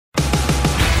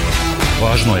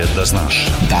Važno je da znaš.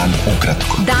 Dan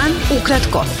ukratko. Dan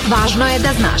ukratko. Važno je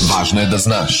da znaš. Važno je da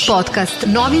znaš. Podcast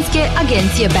novinske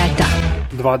agencije Beta.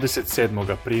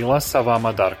 27. aprila sa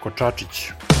vama Darko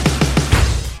Čačić.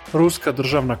 Ruska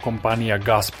državna kompanija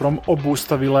Gazprom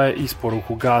obustavila je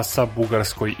isporuku gasa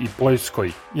Bugarskoj i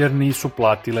Poljskoj, jer nisu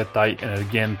platile taj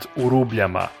energent u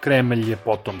rubljama. Kremlj je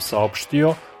potom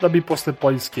saopštio da bi posle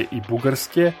Poljske i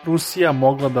Bugarske Rusija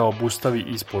mogla da obustavi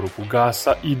isporuku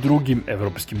gasa i drugim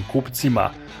evropskim kupcima,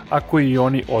 ako i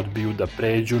oni odbiju da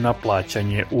pređu na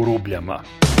plaćanje u rubljama.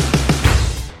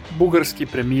 Bugarski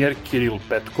premijer Kiril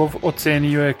Petkov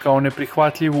ocenio je kao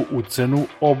neprihvatljivu ucenu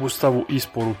obustavu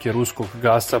isporuke ruskog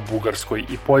gasa Bugarskoj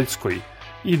i Poljskoj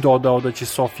i dodao da će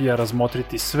Sofija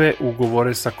razmotriti sve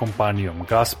ugovore sa kompanijom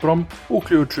Gazprom,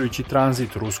 uključujući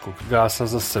tranzit ruskog gasa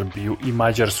za Srbiju i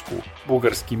Mađarsku.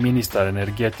 Bugarski ministar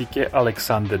energetike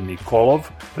Aleksandar Nikolov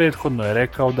prethodno je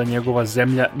rekao da njegova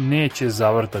zemlja neće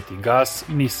zavrtati gas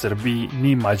ni Srbiji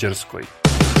ni Mađarskoj.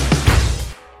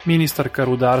 Ministarka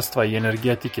rudarstva i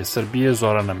energetike Srbije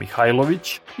Zorana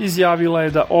Mihajlović izjavila je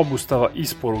da obustava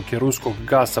isporuke ruskog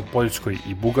gasa Poljskoj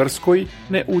i Bugarskoj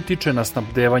ne utiče na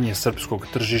snabdevanje srpskog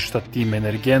tržišta tim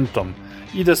energentom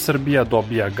i da Srbija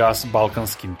dobija gas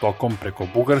Balkanskim tokom preko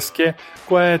Bugarske,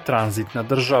 koja je tranzitna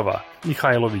država.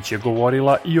 Mihajlović je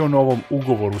govorila i o novom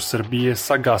ugovoru Srbije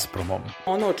sa Gazpromom.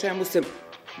 Ono o čemu se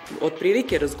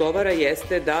otprilike razgovara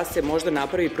jeste da se možda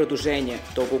napravi produženje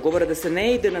tog ugovora, da se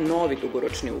ne ide na novi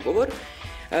dugoročni ugovor,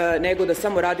 nego da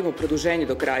samo radimo produženje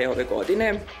do kraja ove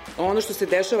godine. Ono što se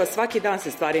dešava, svaki dan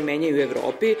se stvari menjaju u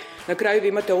Evropi. Na kraju vi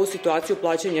imate ovu situaciju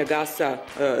plaćanja gasa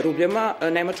rubljama.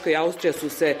 Nemačka i Austrija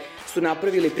su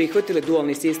napravili, prihvatile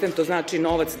dualni sistem, to znači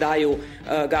novac daju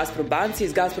Gazprom banci,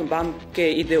 iz Gazprom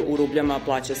banke ide u rubljama,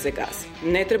 plaća se gas.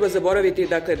 Ne treba zaboraviti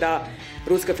dakle, da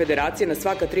Ruska federacija na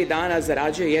svaka 3 dana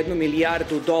zarađuje 1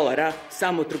 milijardu dolara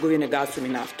samo trgovine gasom i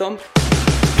naftom.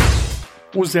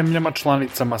 U zemljama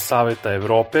članicama Saveta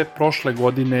Evrope prošle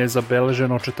godine je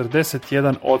zabeleženo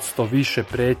 41% više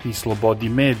pretnji slobodi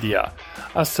medija,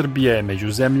 a Srbija je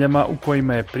među zemljama u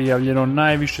kojima je prijavljeno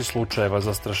najviše slučajeva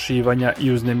zastrašivanja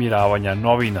i uznemiravanja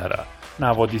novinara,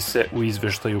 navodi se u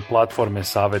izveštaju platforme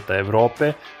Saveta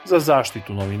Evrope za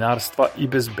zaštitu novinarstva i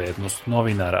bezbednost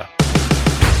novinara.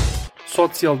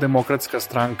 Socijaldemokratska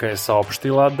stranka je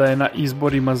saopštila da je na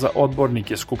izborima za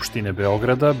odbornike Skupštine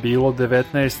Beograda bilo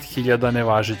 19.000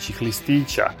 nevažećih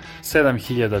listića,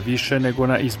 7.000 više nego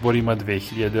na izborima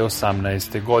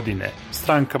 2018. godine.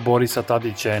 Stranka Borisa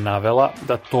Tadića je navela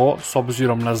da to, s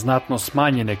obzirom na znatno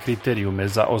smanjene kriterijume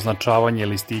za označavanje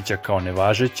listića kao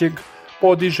nevažećeg,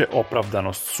 podiže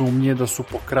opravdanost sumnje da su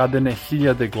pokradene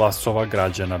 1000 glasova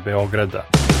građana Beograda.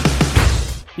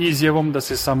 Izjavom da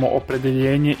se samo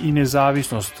opredeljenje i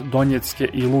nezavisnost Donjecke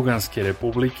i Luganske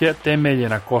republike temelje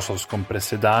na kosovskom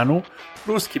presedanu,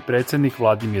 ruski predsjednik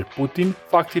Vladimir Putin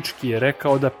faktički je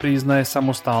rekao da priznaje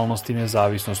samostalnost i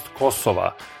nezavisnost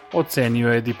Kosova,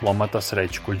 ocenio je diplomata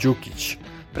Srećko Đukić.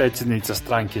 Predsjednica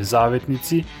stranke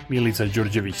Zavetnici, Milica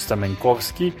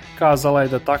Đurđević-Stamenkovski, kazala je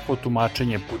da takvo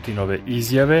tumačenje Putinove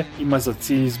izjave ima za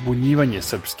cilj zbunjivanje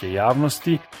srpske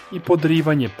javnosti i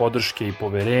podrivanje podrške i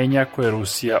poverenja koje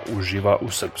Rusija uživa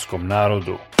u srpskom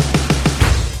narodu.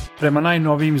 Prema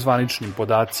najnovijim zvaničnim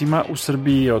podacima, u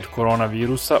Srbiji je od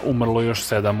koronavirusa umrlo još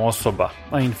 7 osoba,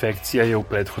 a infekcija je u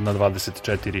prethodna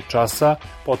 24 časa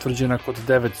potvrđena kod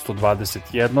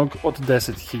 921 od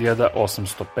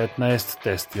 10.815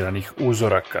 testiranih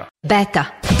uzoraka. Beta.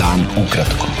 Dan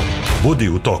ukratko. Budi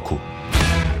u toku.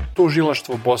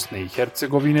 Tužilaštvo Bosne i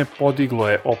Hercegovine podiglo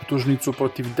je optužnicu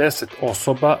protiv 10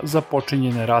 osoba za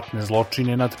počinjene ratne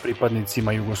zločine nad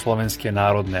pripadnicima Jugoslovenske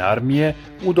narodne armije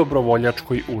u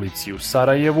Dobrovoljačkoj ulici u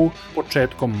Sarajevu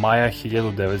početkom maja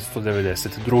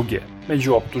 1992.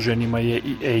 Među optuženima je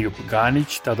i Ejub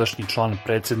Ganić, tadašnji član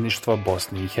predsjedništva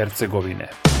Bosne i Hercegovine.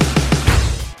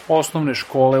 Osnovne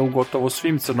škole u gotovo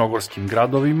svim crnogorskim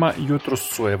gradovima jutros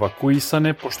su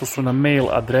evakuisane pošto su na mail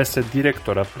adrese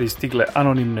direktora pristigle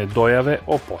anonimne dojave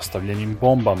o postavljenim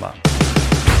bombama.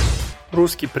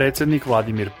 Ruski predsjednik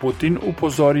Vladimir Putin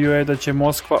upozorio je da će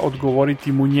Moskva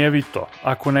odgovoriti munjevito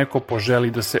ako neko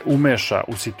poželi da se umeša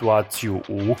u situaciju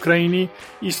u Ukrajini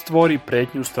i stvori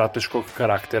pretnju strateškog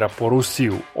karaktera po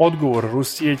Rusiju. Odgovor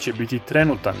Rusije će biti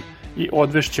trenutan i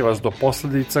odvešće vas do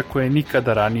posljedica koje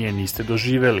nikada ranije niste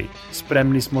doživeli.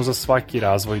 Spremni smo za svaki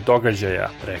razvoj događaja,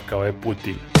 rekao je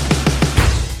Putin.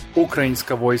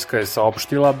 Ukrajinska vojska je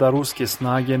saopštila da ruske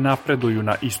snage napreduju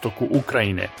na istoku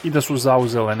Ukrajine i da su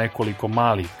zauzele nekoliko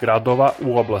malih gradova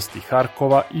u oblasti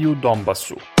Harkova i u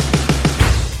Donbasu.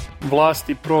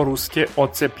 Vlasti proruske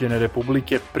odcepljene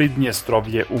republike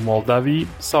Pridnjestrovlje u Moldaviji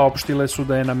saopštile su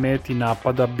da je na meti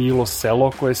napada bilo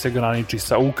selo koje se graniči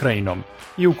sa Ukrajinom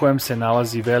i u kojem se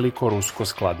nalazi veliko rusko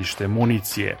skladište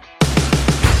municije.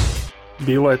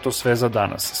 Bilo je to sve za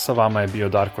danas. Sa vama je bio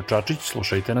Darko Čačić,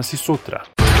 slušajte nas i sutra.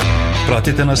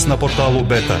 Pratite nas na portalu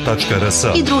beta.rs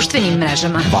I društvenim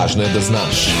mrežama. Važno je da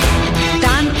znaš.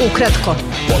 Dan ukratko.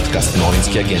 Podcast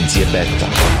novinske agencije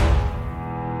Beta.